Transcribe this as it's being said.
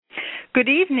Good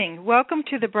evening. Welcome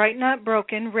to the Bright Not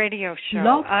Broken radio show.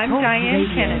 I'm Diane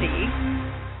Kennedy.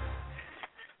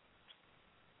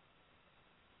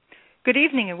 Good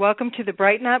evening and welcome to the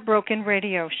Bright Not Broken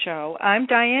radio show. I'm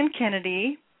Diane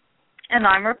Kennedy. And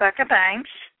I'm Rebecca Banks.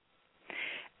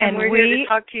 And we're here to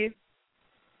talk to you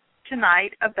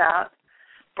tonight about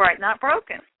Bright Not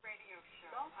Broken.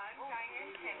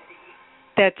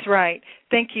 That's right.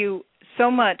 Thank you so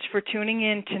much for tuning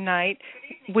in tonight.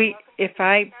 If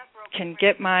I can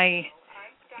get my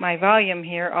volume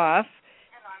here off.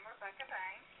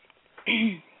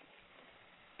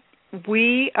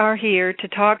 We are here to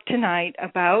talk tonight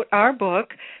about our book,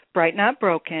 Bright Not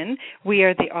Broken. We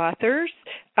are the authors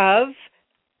of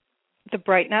the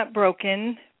Bright Not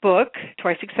Broken book,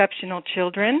 Twice Exceptional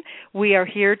Children. We are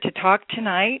here to talk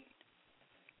tonight.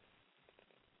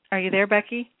 Are you there,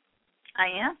 Becky?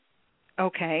 I am.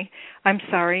 Okay. I'm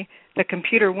sorry. The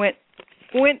computer went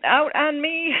out on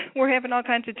me. We're having all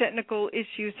kinds of technical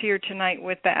issues here tonight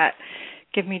with that.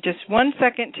 Give me just 1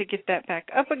 second to get that back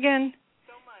up again.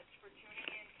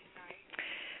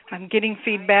 I'm getting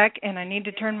feedback, and I need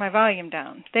to turn my volume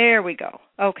down. There we go.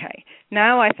 Okay.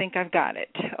 Now I think I've got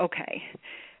it. Okay.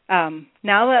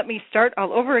 Now let me start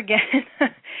all over again.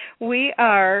 We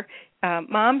are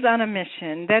Moms on a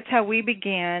Mission. That's how we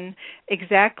began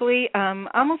exactly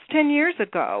almost 10 years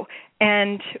ago.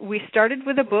 And we started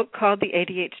with a book called the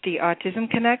ADHD Autism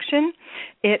Connection.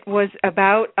 It was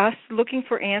about us looking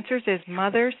for answers as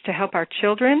mothers to help our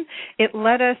children. It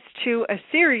led us to a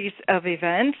series of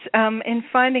events in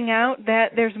finding out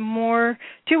that there's more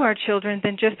to our children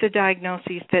than just the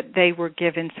diagnoses that they were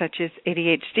given, such as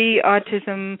ADHD,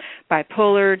 autism,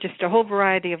 bipolar, just a whole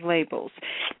variety of labels.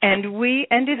 And we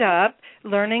ended up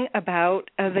learning about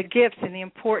the gifts and the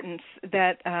importance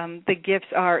that the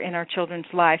gifts are in our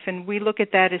children's life. And we look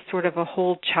at that as sort of a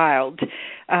whole child.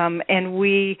 And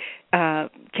we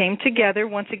came together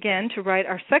once again to write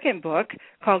our second book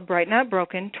called Bright Not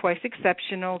Broken, Twice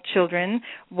Exceptional Children,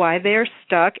 Why They're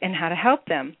Stuck and How to Help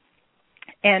Them.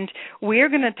 And we're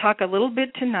going to talk a little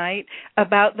bit tonight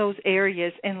about those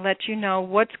areas and let you know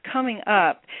what's coming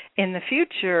up in the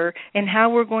future and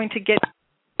how we're going to get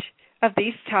of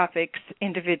these topics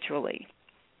individually.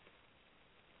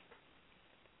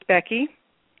 Becky?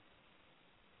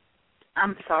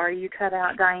 I'm sorry you cut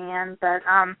out, Diane, but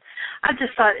I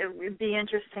just thought it would be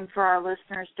interesting for our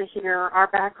listeners to hear our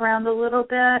background a little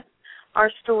bit, our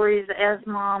stories as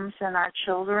moms and our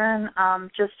children,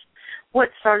 just what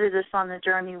started us on the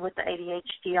journey with the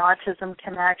ADHD Autism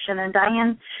Connection. And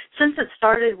Diane, since it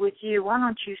started with you, why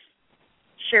don't you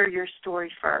share your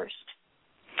story first?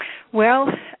 Well,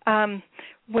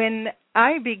 when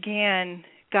I began,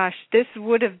 this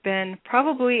would have been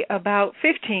probably about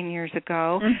 15 years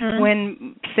ago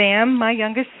when Sam, my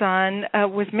youngest son,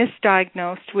 was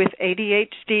misdiagnosed with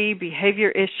ADHD,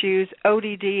 behavior issues,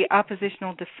 ODD,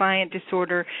 oppositional defiant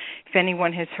disorder, if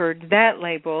anyone has heard that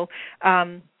label.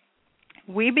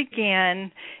 We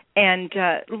began and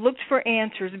looked for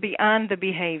answers beyond the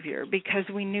behavior because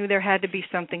we knew there had to be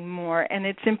something more. And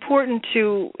it's important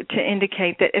to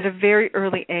indicate that at a very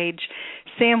early age,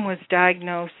 Sam was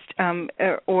diagnosed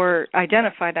or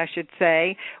identified, I should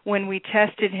say. When we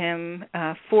tested him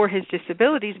for his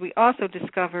disabilities, we also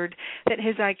discovered that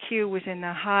his IQ was in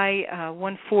the high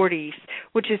 140s,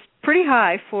 which is pretty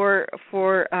high for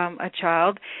a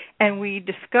child, and we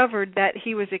discovered that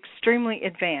he was extremely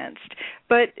advanced.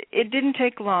 But it didn't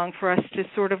take long for us to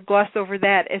sort of gloss over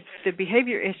that as the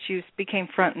behavior issues became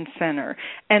front and center.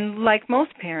 And like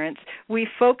most parents, we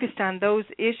focused on those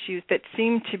issues that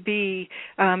seemed to be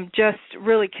just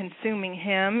really consuming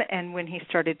him. And when he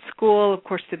started school, of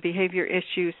course, the behavior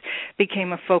issues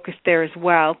became a focus there as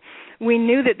well. We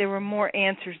knew that there were more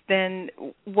answers than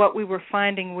what we were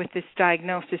finding with this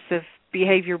diagnosis of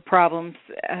behavior problems,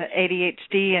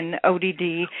 ADHD and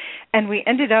ODD, and we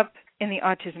ended up in the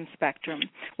autism spectrum,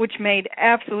 which made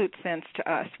absolute sense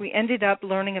to us. We ended up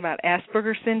learning about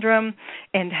Asperger's syndrome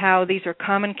and how these are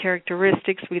common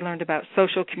characteristics. We learned about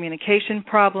social communication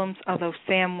problems. Although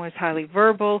Sam was highly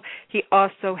verbal, he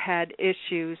also had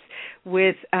issues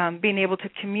with being able to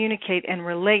communicate and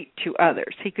relate to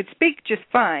others. He could speak just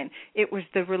fine. It was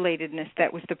the relatedness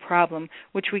that was the problem,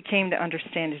 which we came to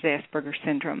understand as Asperger's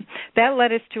syndrome. That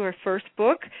led us to our first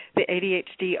book, the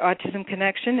ADHD Autism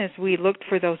Connection, as we looked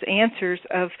for those answers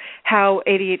of how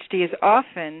ADHD is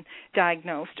often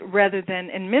diagnosed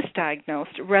and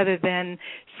misdiagnosed rather than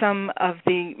some of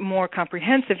the more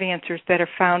comprehensive answers that are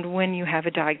found when you have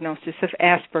a diagnosis of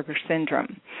Asperger's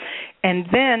syndrome. And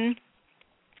then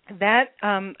that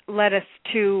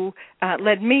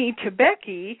led me to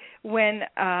Becky when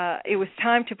it was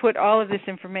time to put all of this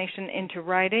information into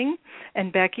writing.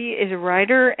 And Becky is a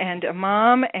writer and a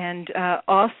mom and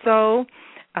also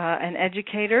an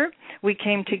educator. We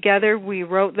came together, we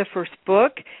wrote the first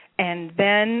book, and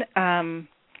then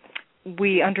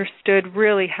we understood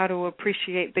really how to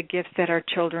appreciate the gifts that our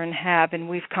children have, and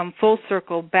we've come full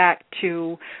circle back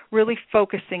to really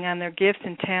focusing on their gifts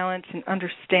and talents and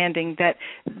understanding that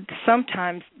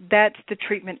sometimes that's the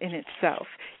treatment in itself,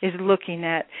 is looking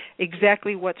at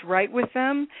exactly what's right with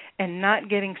them and not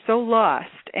getting so lost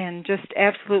and just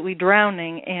absolutely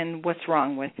drowning in what's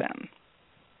wrong with them.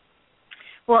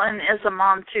 Well, and as a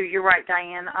mom, too, you're right,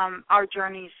 Diane. Our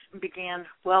journeys began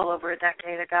well over a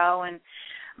decade ago, and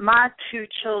my two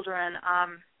children,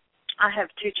 I have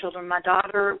two children. My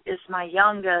daughter is my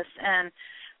youngest, and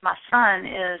my son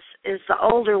is the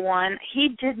older one. He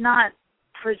did not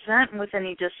present with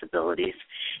any disabilities.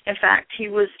 In fact, he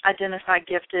was identified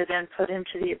gifted and put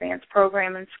into the advanced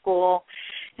program in school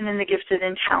and in the gifted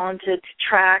and talented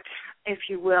track, if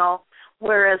you will,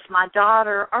 whereas my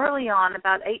daughter, early on,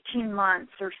 about 18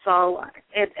 months or so,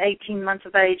 at 18 months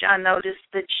of age, I noticed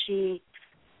that she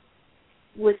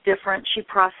was different. She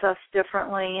processed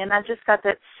differently, and I just got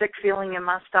that sick feeling in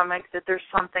my stomach that there's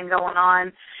something going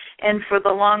on. And for the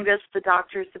longest, the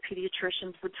doctors, the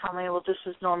pediatricians would tell me, well, this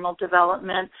is normal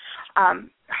development.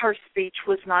 Her speech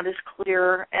was not as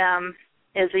clear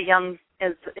as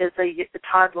a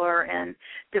toddler and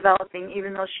developing.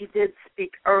 Even though she did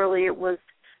speak early, it was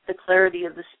the clarity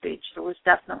of the speech. There was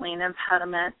definitely an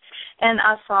impediment. And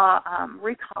I saw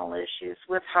recall issues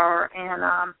with her,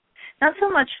 and not so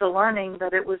much the learning,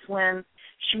 but it was when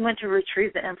she went to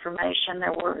retrieve the information,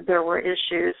 there were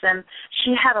issues. And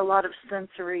she had a lot of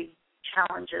sensory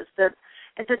challenges that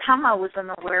at the time I was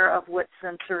unaware of what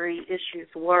sensory issues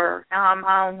were.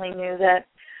 I only knew that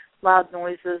loud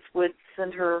noises would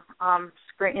send her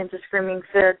into screaming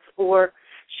fits, or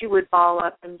she would ball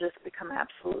up and just become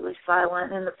absolutely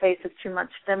silent in the face of too much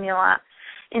stimuli.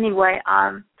 Anyway,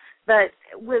 but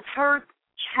with her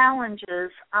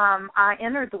challenges, I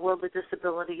entered the world of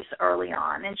disabilities early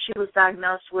on, and she was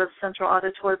diagnosed with central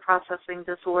auditory processing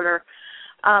disorder,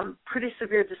 pretty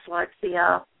severe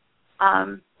dyslexia,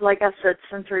 like I said,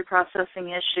 sensory processing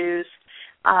issues.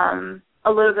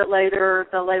 A little bit later,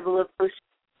 the label of was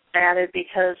added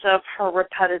because of her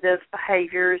repetitive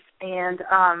behaviors and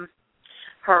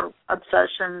her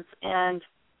obsessions, and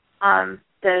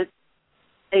the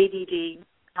ADD,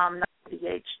 not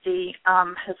ADHD,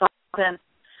 has been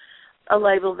a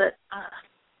label that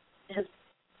has,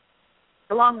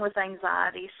 along with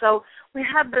anxiety. So we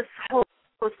have this whole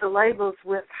list of labels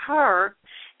with her,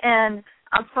 and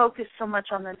I'm focused so much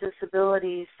on the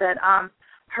disabilities that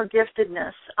her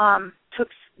giftedness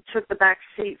took the back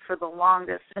seat for the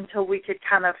longest until we could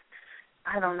kind of,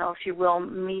 I don't know if you will,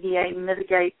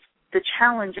 mitigate the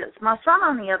challenges. My son,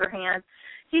 on the other hand,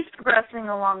 he's progressing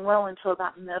along well until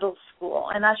about middle school.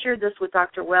 And I shared this with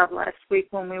Dr. Webb last week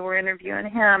when we were interviewing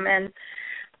him. And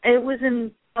it was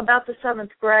in about the 7th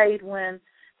grade when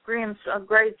Graham's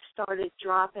grades started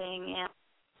dropping. And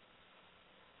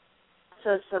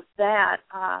because of that,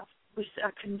 I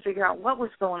couldn't figure out what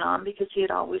was going on because he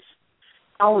had always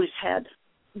had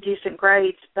decent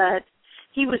grades. But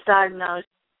he was diagnosed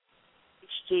with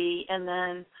ADHD and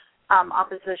then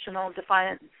oppositional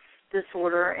defiant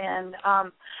disorder, and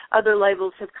other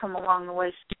labels have come along the way.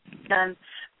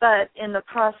 But in the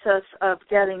process of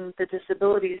getting the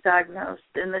disabilities diagnosed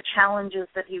and the challenges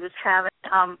that he was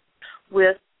having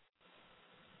with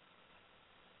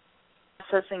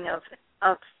processing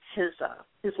of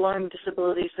his learning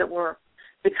disabilities that were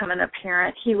becoming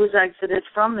apparent, he was exited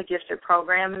from the gifted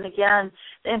program, and again,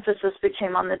 the emphasis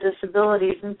became on the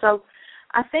disabilities. And so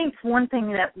I think one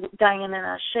thing that Diane and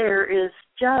I share is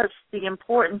just the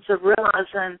importance of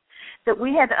realizing that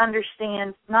we had to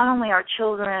understand not only our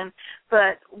children,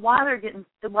 but why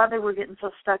they were getting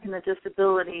so stuck in the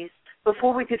disabilities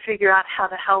before we could figure out how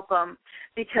to help them.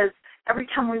 Because every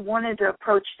time we wanted to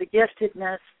approach the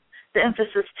giftedness, the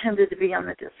emphasis tended to be on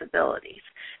the disabilities.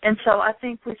 And so I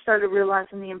think we started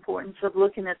realizing the importance of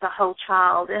looking at the whole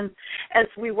child. And as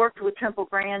we worked with Temple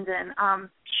Grandin,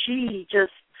 she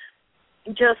just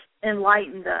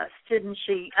enlightened us, didn't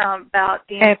she, about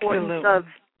the importance of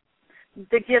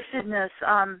the giftedness,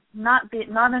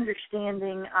 not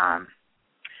understanding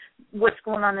what's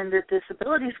going on in the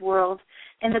disabilities world,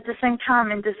 and at the same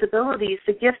time in disabilities,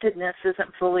 the giftedness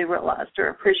isn't fully realized or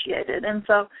appreciated. And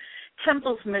so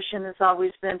Temple's mission has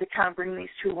always been to kind of bring these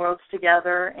two worlds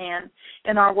together, and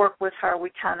in our work with her,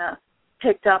 we kind of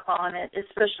picked up on it,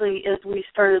 especially as we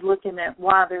started looking at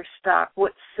why they're stuck,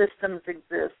 what systems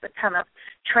exist that kind of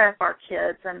trap our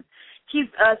kids, and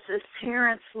keep us as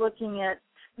parents looking at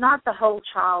not the whole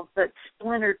child but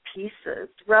splintered pieces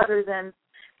rather than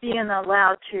being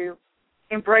allowed to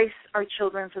embrace our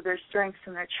children for their strengths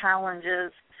and their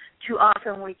challenges. Too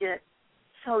often we get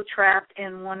so trapped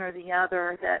in one or the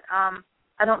other that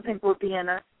I don't think we're being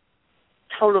a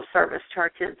total service to our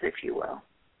kids, if you will.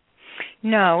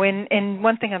 No, and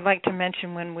one thing I'd like to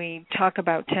mention when we talk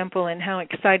about Temple and how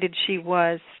excited she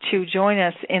was to join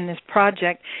us in this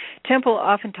project, Temple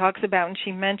often talks about, and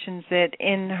she mentions it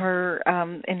in her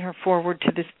foreword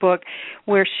to this book,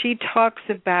 where she talks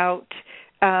about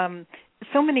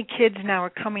so many kids now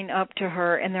are coming up to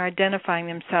her and they're identifying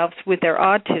themselves with their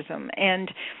autism, and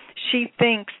she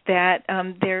thinks that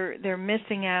they're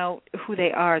missing out who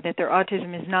they are, that their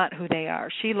autism is not who they are.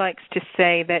 She likes to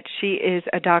say that she is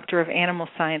a doctor of animal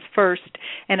science first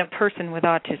and a person with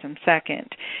autism second.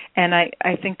 And I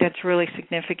think that's really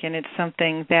significant. It's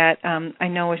something that I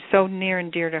know is so near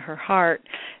and dear to her heart,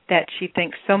 that she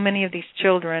thinks so many of these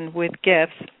children with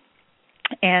gifts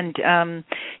and,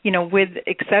 with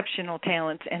exceptional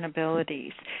talents and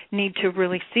abilities need to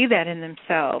really see that in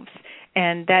themselves.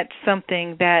 And that's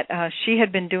something that she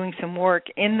had been doing some work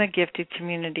in the gifted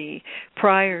community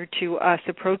prior to us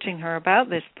approaching her about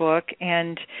this book,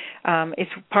 and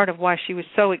it's part of why she was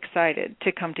so excited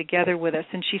to come together with us,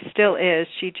 and she still is.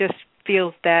 She just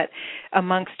feels that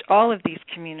amongst all of these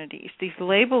communities, these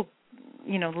labeling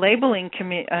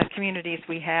communities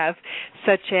we have,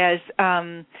 such as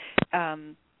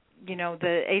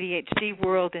the ADHD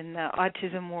world and the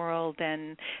autism world,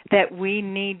 and that we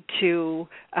need to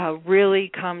really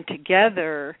come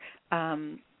together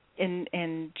and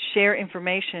share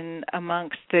information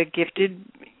amongst the gifted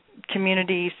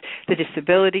communities, the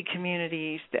disability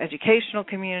communities, the educational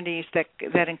communities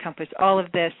that encompass all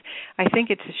of this. I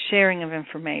think it's a sharing of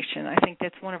information. I think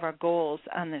that's one of our goals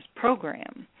on this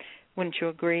program. Wouldn't you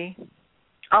agree?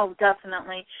 Oh,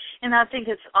 definitely. And I think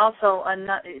it's also,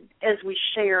 as we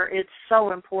share, it's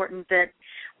so important that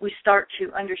we start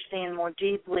to understand more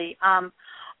deeply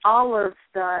all of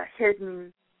the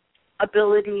hidden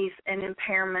abilities and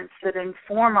impairments that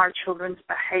inform our children's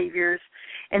behaviors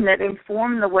and that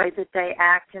inform the way that they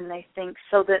act and they think,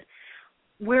 so that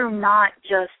we're not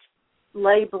just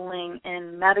labeling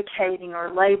and medicating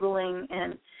or labeling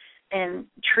and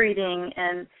treating,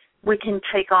 and we can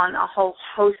take on a whole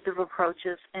host of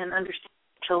approaches and understand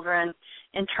children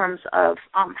in terms of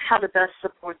how to best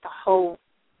support the whole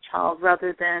child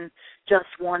rather than just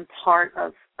one part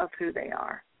of who they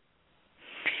are.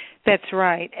 That's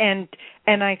right. And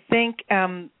I think,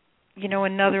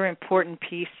 another important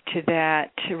piece to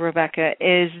that, Rebecca,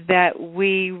 is that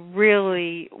we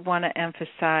really want to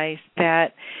emphasize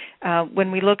that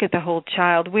when we look at the whole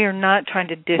child, we are not trying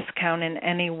to discount in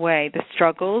any way the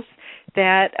struggles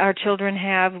that our children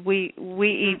have. We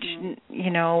each,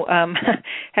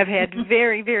 have had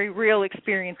very, very real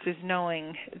experiences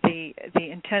knowing the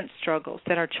intense struggles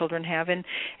that our children have. And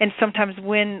sometimes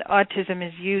when autism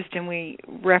is used and we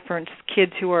reference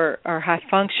kids who are high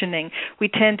functioning, we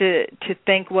tend to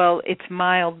think, well, it's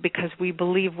mild because we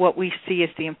believe what we see as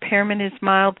the impairment is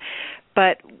mild.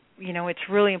 But, it's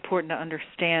really important to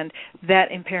understand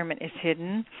that impairment is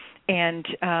hidden. And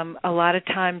a lot of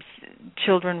times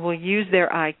children will use their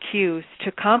IQs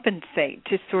to compensate,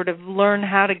 to sort of learn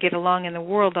how to get along in the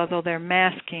world, although they're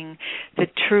masking the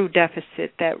true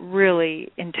deficit that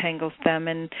really entangles them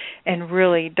and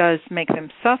really does make them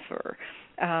suffer.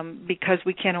 Because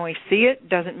we can't always see it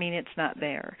doesn't mean it's not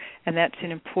there. And that's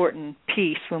an important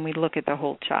piece when we look at the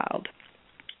whole child.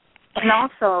 And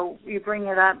also, you bring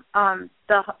it up,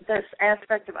 this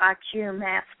aspect of IQ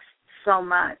masks so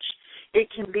much. It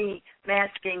can be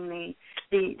masking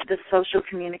the social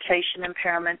communication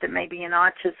impairment that may be in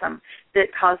autism that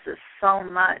causes so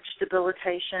much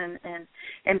debilitation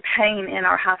and pain in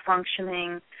our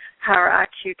high-functioning, higher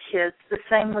IQ kids. The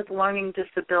same with learning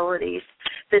disabilities,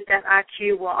 that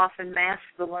IQ will often mask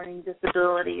the learning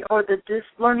disability, or the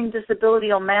learning disability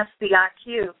will mask the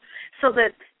IQ, so that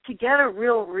to get a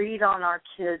real read on our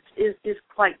kids is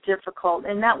quite difficult.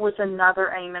 And that was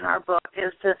another aim in our book,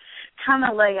 is to kind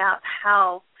of lay out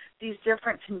how these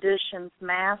different conditions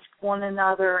mask one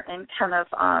another and kind of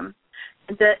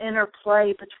the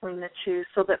interplay between the two,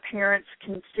 so that parents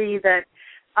can see that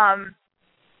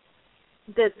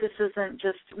that this isn't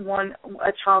just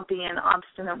a child being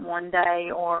obstinate one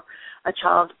day or a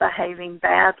child behaving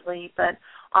badly, but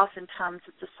oftentimes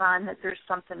it's a sign that there's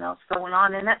something else going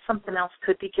on, and that something else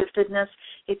could be giftedness.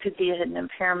 It could be a hidden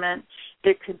impairment.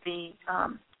 It could be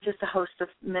just a host of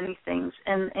many things,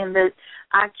 and that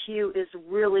IQ is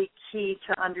really key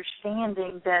to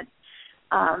understanding that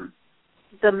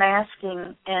the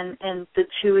masking and the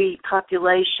 2E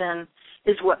population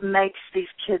is what makes these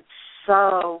kids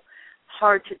so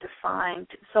hard to define,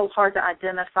 so hard to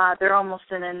identify. They're almost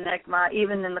an enigma,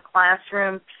 even in the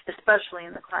classroom, especially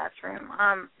in the classroom.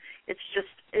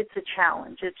 It's a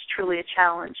challenge. It's truly a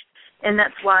challenge. And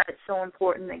that's why it's so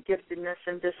important that giftedness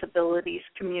and disabilities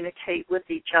communicate with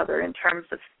each other in terms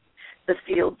of the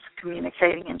fields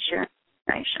communicating and sharing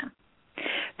information.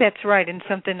 That's right, and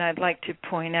something I'd like to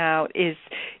point out is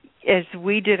as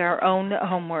we did our own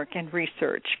homework and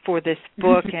research for this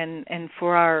book and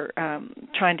for our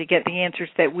trying to get the answers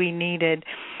that we needed,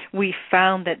 we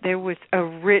found that there was a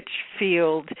rich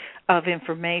field of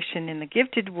information in the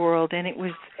gifted world, and it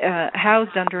was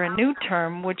housed under a new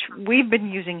term, which we've been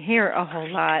using here a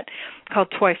whole lot, called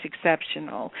twice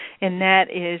exceptional, and that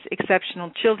is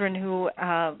exceptional children who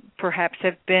perhaps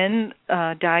have been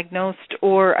diagnosed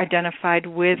or identified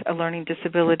with a learning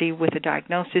disability with a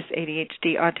diagnosis,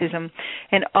 ADHD, autism,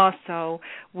 and also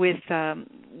with a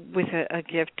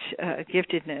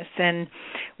giftedness. And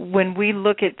when we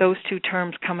look at those two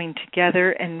terms coming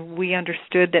together, and we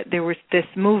understood that there was this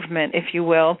movement, if you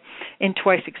will, in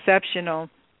twice exceptional,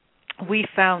 we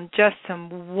found just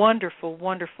some wonderful,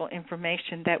 wonderful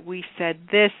information that we said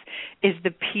this is the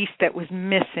piece that was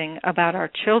missing about our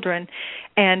children.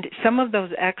 And some of those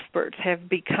experts have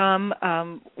become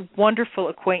wonderful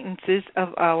acquaintances of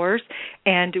ours,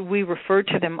 and we refer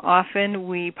to them often.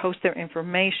 We post their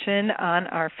information on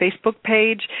our Facebook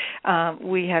page.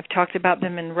 We have talked about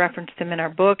them and referenced them in our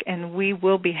book, and we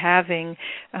will be having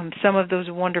some of those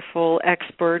wonderful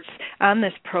experts on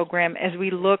this program as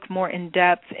we look more in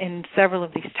depth in several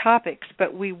of these topics,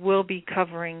 but we will be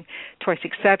covering twice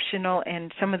exceptional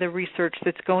and some of the research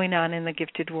that's going on in the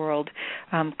gifted world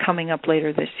coming up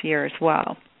later this year as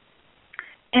well.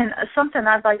 And something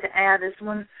I'd like to add is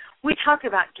when we talk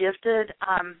about gifted,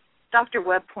 Dr.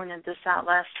 Webb pointed this out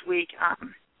last week.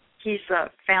 He's the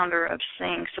founder of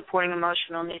SING, Supporting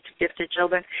Emotional Needs of Gifted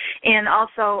Children, and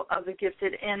also of the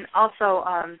gifted, and also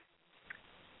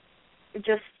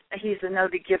he's a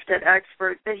noted gifted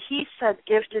expert, but he said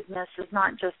giftedness is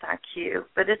not just IQ,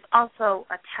 but it's also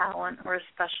a talent or a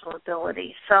special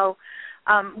ability. So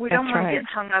we don't want to get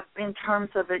hung up in terms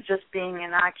of it just being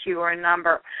an IQ or a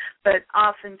number, but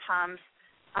oftentimes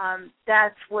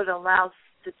that's what allows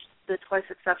the twice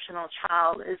exceptional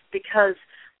child is because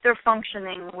they're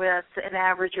functioning with an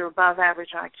average or above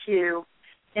average IQ,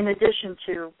 in addition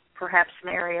to perhaps an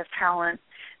area of talent,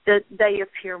 that they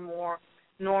appear more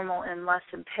normal and less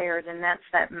impaired, and that's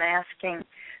that masking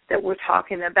that we're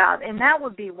talking about. And that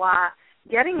would be why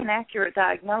getting an accurate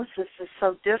diagnosis is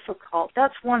so difficult.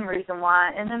 That's one reason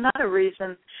why. And another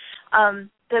reason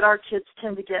that our kids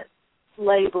tend to get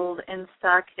labeled and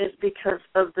stuck is because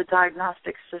of the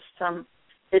diagnostic system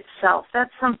itself. That's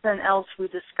something else we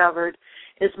discovered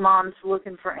as moms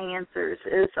looking for answers,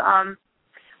 is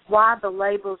why the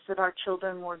labels that our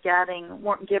children were getting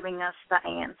weren't giving us the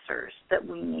answers that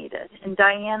we needed. And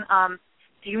Diane,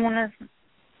 do you want to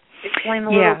explain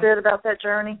a little bit about that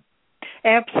journey?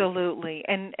 Absolutely.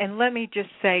 And let me just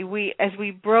say, as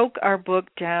we broke our book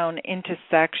down into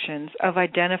sections of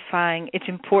identifying, it's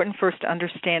important for us to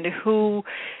understand who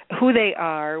they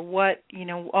are, what,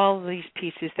 all of these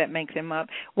pieces that make them up,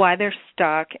 why they're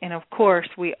stuck, and of course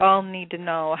we all need to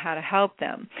know how to help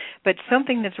them. But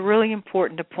something that's really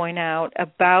important to point out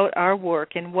about our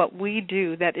work and what we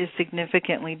do that is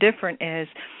significantly different is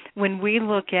when we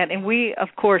look at, and we, of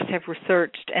course, have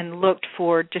researched and looked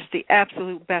for just the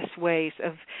absolute best ways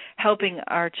of helping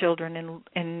our children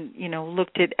and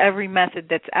looked at every method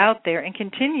that's out there and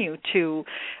continue to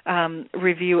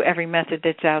review every method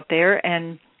that's out there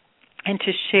and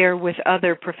to share with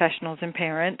other professionals and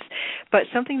parents. But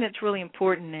something that's really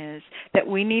important is that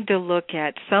we need to look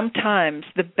at sometimes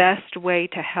the best way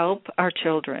to help our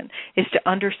children is to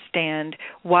understand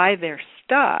why they're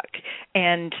stuck.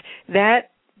 And that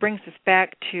brings us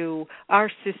back to our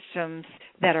systems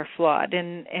that are flawed.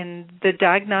 And the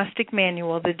diagnostic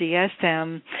manual, the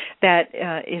DSM,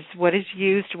 that is what is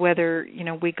used whether,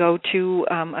 we go to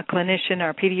a clinician or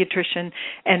a pediatrician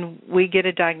and we get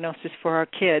a diagnosis for our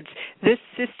kids. This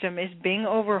system is being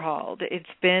overhauled. It's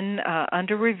been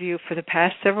under review for the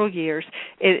past several years.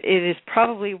 It is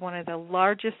probably one of the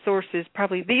largest sources,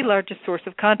 probably the largest source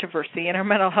of controversy in our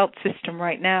mental health system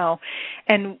right now.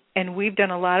 And we've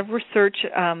done a lot of research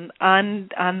on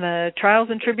the trials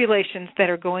and tribulations that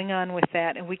are going on with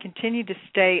that, and we continue to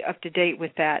stay up to date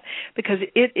with that because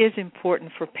it is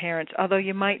important for parents. Although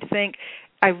you might think,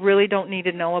 I really don't need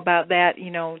to know about that,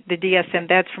 the DSM,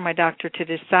 that's for my doctor to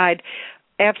decide.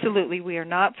 Absolutely, we are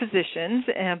not physicians,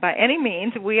 and by any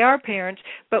means, we are parents,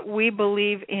 but we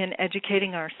believe in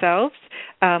educating ourselves,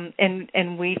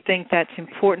 and we think that's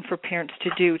important for parents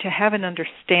to do, to have an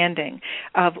understanding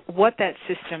of what that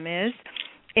system is.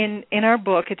 In our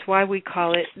book, it's why we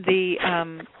call it the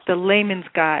layman's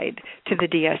guide to the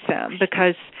DSM,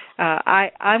 because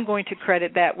I'm going to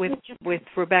credit that with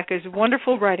Rebecca's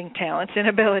wonderful writing talents and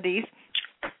abilities,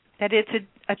 that it's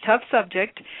a tough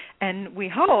subject, and we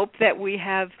hope that we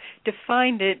have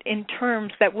defined it in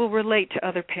terms that will relate to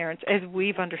other parents as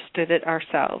we've understood it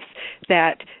ourselves,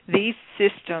 that these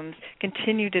systems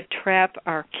continue to trap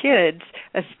our kids,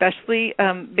 especially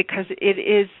because it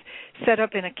is set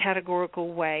up in a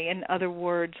categorical way. In other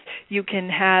words, you can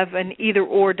have an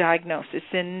either-or diagnosis.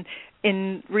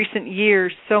 In recent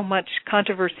years, so much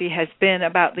controversy has been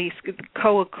about these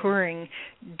co-occurring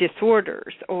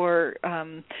disorders or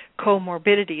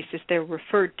comorbidities, as they're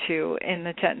referred to in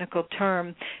the technical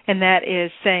term, and that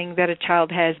is saying that a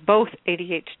child has both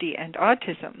ADHD and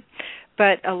autism.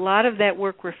 But a lot of that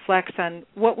work reflects on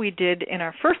what we did in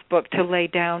our first book to lay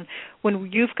down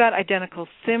when you've got identical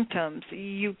symptoms,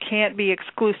 you can't be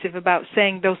exclusive about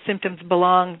saying those symptoms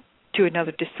belong to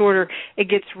another disorder. It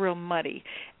gets real muddy.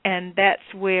 And that's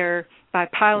where, by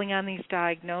piling on these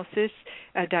diagnoses,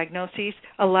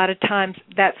 a lot of times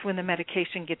that's when the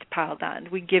medication gets piled on.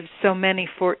 We give so many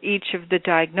for each of the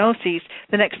diagnoses.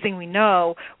 The next thing we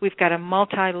know, we've got a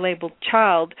multi-labeled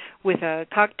child with a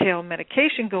cocktail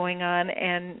medication going on,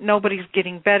 and nobody's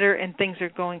getting better, and things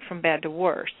are going from bad to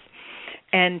worse.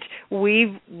 And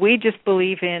we just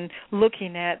believe in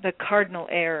looking at the cardinal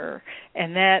error,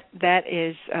 and that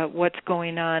is what's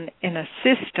going on in a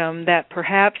system that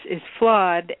perhaps is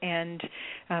flawed, and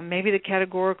maybe the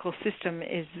categorical system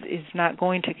is not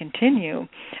going to continue.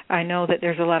 I know that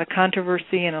there's a lot of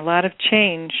controversy and a lot of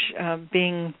change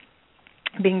being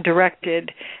directed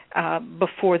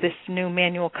before this new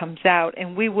manual comes out,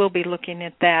 and we will be looking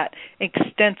at that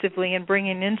extensively and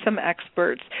bringing in some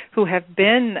experts who have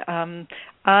been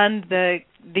on the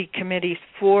committees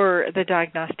for the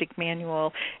diagnostic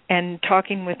manual and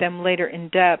talking with them later in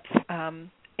depth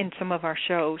in some of our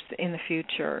shows in the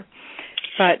future.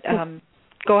 But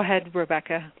go ahead,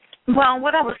 Rebecca. Well,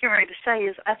 what I was getting ready to say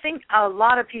is I think a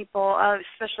lot of people,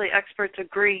 especially experts,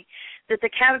 agree that the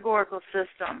categorical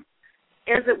system,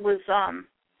 as it was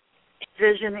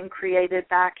envisioned and created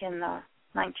back in the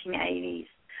 1980s,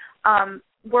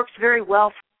 works very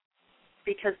well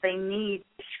because they need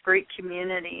discrete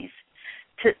communities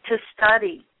to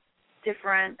study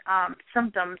different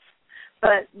symptoms.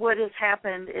 But what has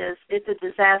happened is it's a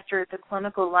disaster at the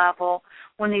clinical level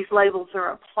when these labels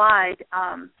are applied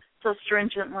so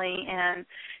stringently and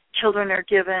children are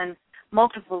given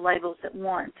multiple labels at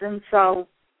once. And so,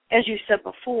 as you said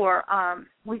before,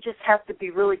 we just have to be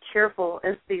really careful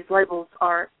as these labels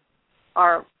are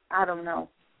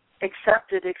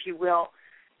accepted, if you will,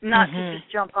 not to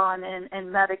just jump on and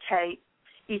medicate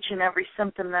each and every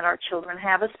symptom that our children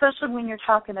have, especially when you're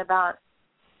talking about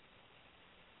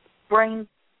brains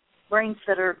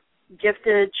that are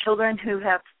gifted, children who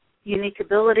have unique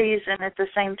abilities, and at the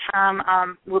same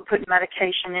time we're putting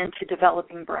medication into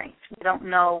developing brains. We don't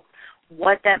know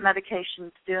what that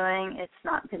medication's doing. It's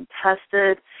not been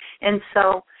tested. And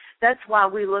so that's why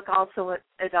we look also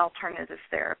at alternative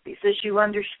therapies. As you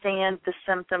understand the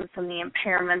symptoms and the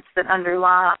impairments that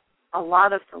underlie a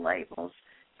lot of the labels,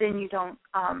 then you don't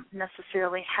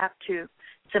necessarily have to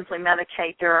simply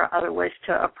medicate. There are other ways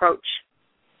to approach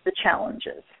the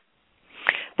challenges.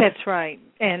 That's right,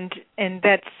 and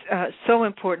that's so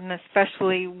important,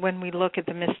 especially when we look at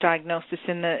the misdiagnosis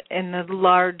in the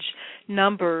large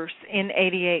numbers in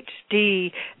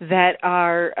ADHD that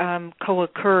are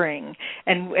co-occurring,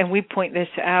 and we point this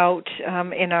out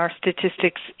in our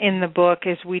statistics in the book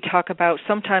as we talk about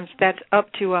sometimes that's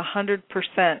up to 100%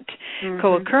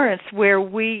 co-occurrence, where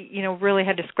we really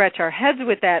had to scratch our heads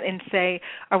with that and say,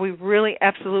 are we really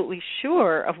absolutely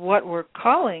sure of what we're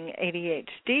calling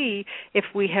ADHD if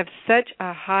we have such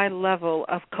a high level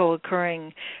of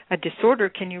co-occurring disorder?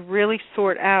 Can you really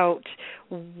sort out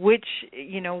which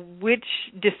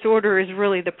disorder is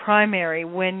really the primary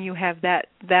when you have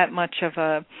that much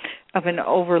of an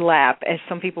overlap, as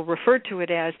some people refer to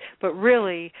it as? But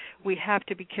really, we have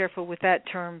to be careful with that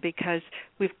term because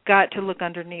we've got to look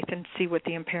underneath and see what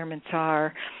the impairments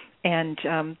are. And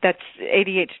that's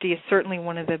ADHD is certainly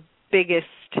one of the biggest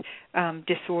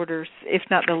disorders, if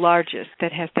not the largest,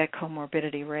 that has that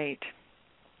comorbidity rate.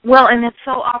 Well, and it's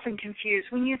so often confused.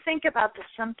 When you think about the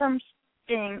symptoms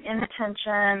being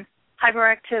inattention,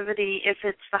 hyperactivity, if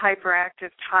it's the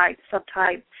hyperactive type,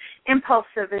 subtype,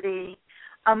 impulsivity,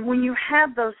 when you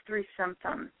have those three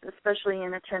symptoms, especially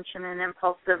inattention and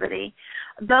impulsivity,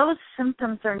 those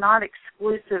symptoms are not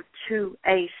exclusive to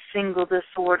a single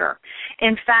disorder.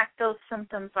 In fact, those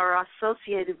symptoms are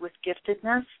associated with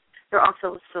giftedness. They're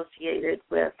also associated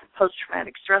with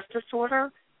post-traumatic stress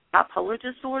disorder, bipolar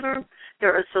disorder.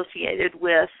 They're associated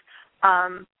with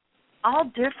all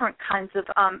different kinds of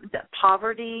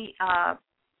poverty,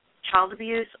 child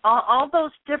abuse, all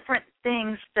those different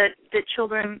things that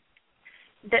children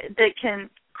that can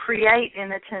create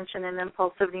inattention and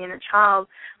impulsivity in a child.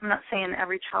 I'm not saying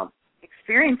every child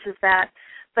experiences that,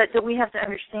 but that we have to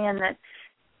understand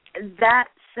that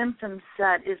symptom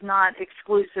set is not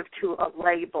exclusive to a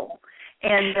label,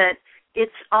 and that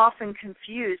it's often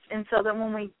confused. And so that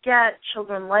when we get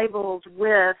children labeled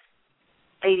with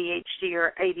ADHD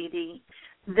or ADD,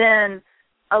 then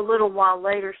a little while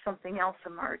later something else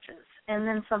emerges, and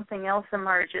then something else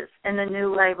emerges, and a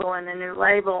new label and a new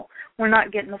label. We're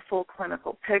not getting the full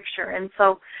clinical picture. And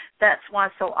so that's why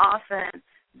so often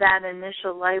that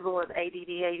initial label of ADD,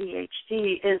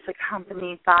 ADHD is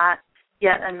accompanied by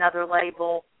yet another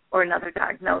label or another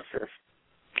diagnosis.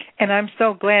 And I'm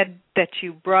so glad that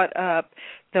you brought up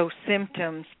those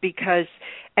symptoms, because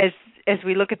as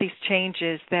we look at these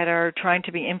changes that are trying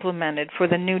to be implemented for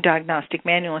the new diagnostic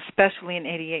manual, especially in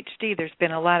ADHD, there's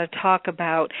been a lot of talk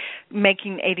about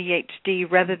making ADHD,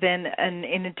 rather than an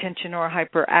inattention or a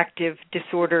hyperactive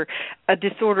disorder, a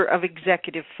disorder of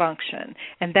executive function.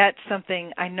 And that's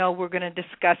something I know we're going to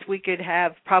discuss. We could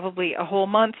have probably a whole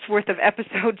month's worth of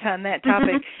episodes on that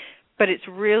topic. But it's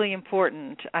really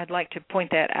important. I'd like to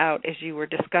point that out as you were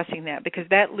discussing that, because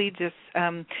that leads us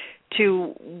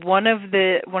to one of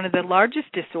the largest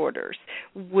disorders,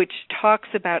 which talks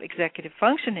about executive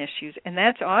function issues, and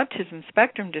that's autism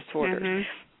spectrum disorders.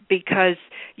 Because,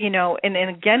 and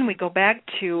again, we go back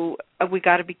to we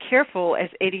got to be careful as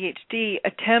ADHD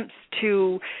attempts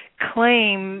to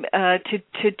claim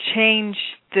to change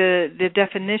the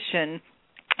definition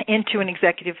into an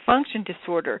executive function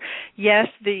disorder. Yes,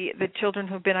 the children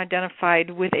who've been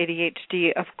identified with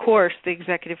ADHD, of course, the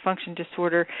executive function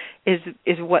disorder is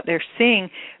what they're seeing,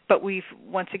 but we've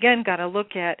once again got to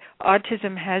look at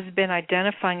autism has been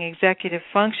identifying executive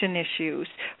function issues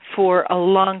for a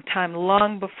long time,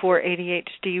 long before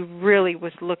ADHD really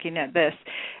was looking at this.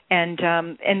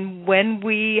 And when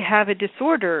we have a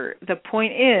disorder, the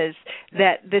point is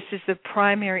that this is the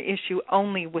primary issue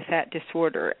only with that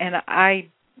disorder. And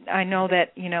I know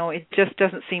that, it just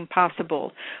doesn't seem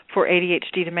possible for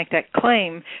ADHD to make that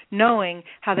claim, knowing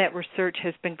how that research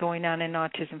has been going on in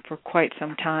autism for quite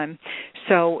some time.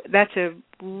 So that's a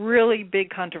really big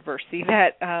controversy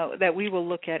that we will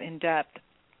look at in depth.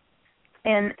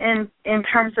 And in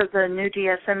terms of the new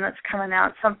DSM that's coming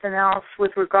out, something else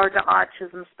with regard to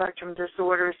autism spectrum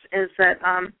disorders is that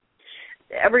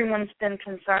everyone's been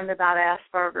concerned about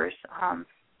Asperger's.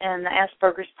 And the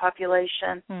Asperger's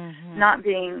population not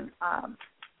being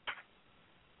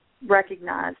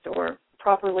recognized or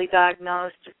properly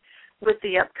diagnosed with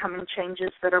the upcoming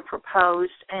changes that are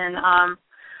proposed. And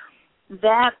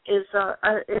that is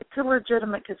it's a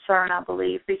legitimate concern, I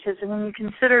believe, because when you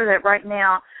consider that right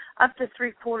now up to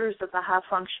 3/4 of the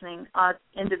high-functioning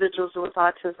individuals with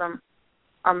autism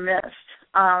are missed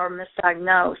or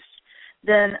misdiagnosed,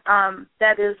 then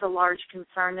that is a large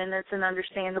concern, and it's an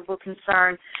understandable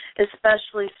concern,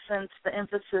 especially since the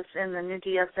emphasis in the new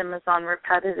DSM is on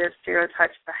repetitive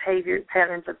stereotypes behavior,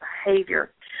 patterns of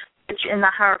behavior, which in the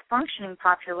higher functioning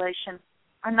population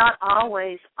are not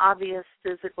always obvious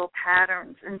physical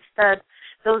patterns. Instead,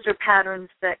 those are patterns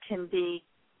that can be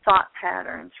thought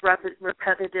patterns,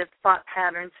 repetitive thought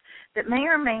patterns that may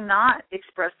or may not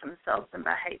express themselves in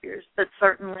behaviors, but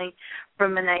certainly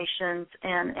ruminations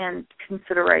and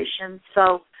considerations.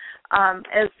 So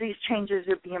as these changes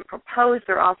are being proposed,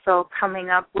 they're also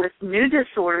coming up with new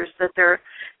disorders that they're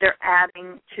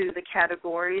adding to the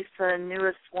categories. The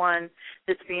newest one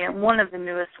one of the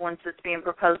newest ones that's being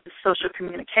proposed is social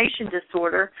communication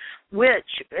disorder,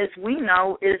 which, as we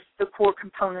know, is the core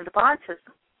component of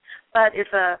autism. But if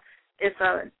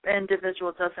an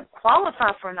individual doesn't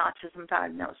qualify for an autism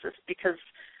diagnosis because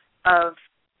of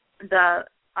the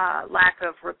lack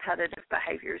of repetitive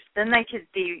behaviors, then they could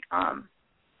be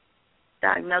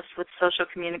diagnosed with social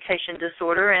communication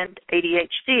disorder and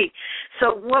ADHD.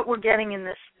 So what we're getting in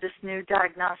this new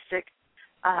diagnostic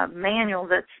manual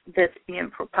that's being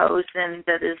proposed and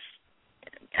that is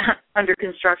under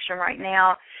construction right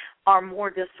now are more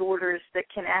disorders that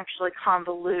can actually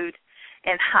convolute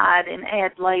and hide and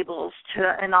add labels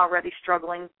to an already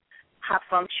struggling,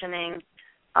 high-functioning,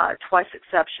 twice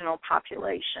exceptional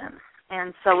population.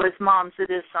 And so as moms,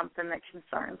 it is something that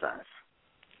concerns us.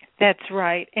 That's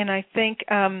right. And I think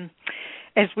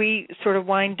as we sort of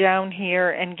wind down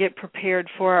here and get prepared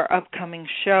for our upcoming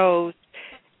shows,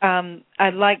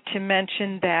 I'd like to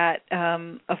mention that,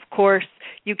 of course,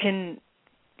 you can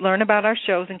learn about our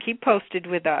shows and keep posted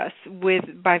with us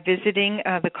by visiting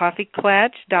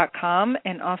thecoffeeclatch.com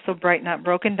and also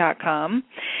brightnotbroken.com.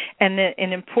 And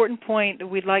an important point that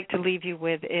we'd like to leave you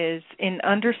with is in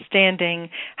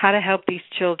understanding how to help these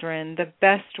children, the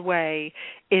best way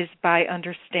is by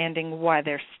understanding why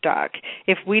they're stuck.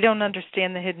 If we don't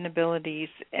understand the hidden abilities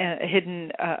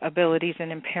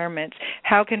and impairments,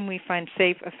 how can we find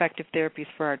safe, effective therapies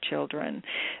for our children?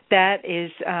 That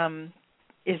is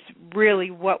really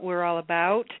what we're all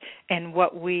about and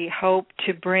what we hope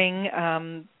to bring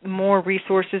more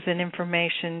resources and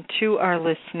information to our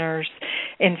listeners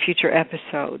in future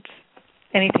episodes.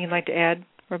 Anything you'd like to add,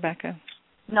 Rebecca?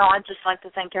 No, I'd just like to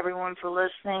thank everyone for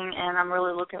listening, and I'm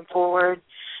really looking forward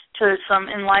to some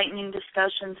enlightening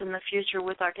discussions in the future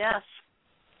with our guests.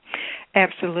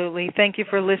 Absolutely. Thank you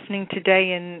for listening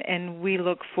today, and we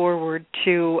look forward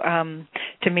to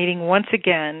meeting once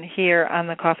again here on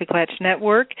the Coffee Klatch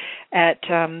Network at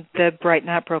the Bright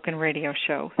Not Broken radio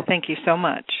show. Thank you so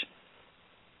much.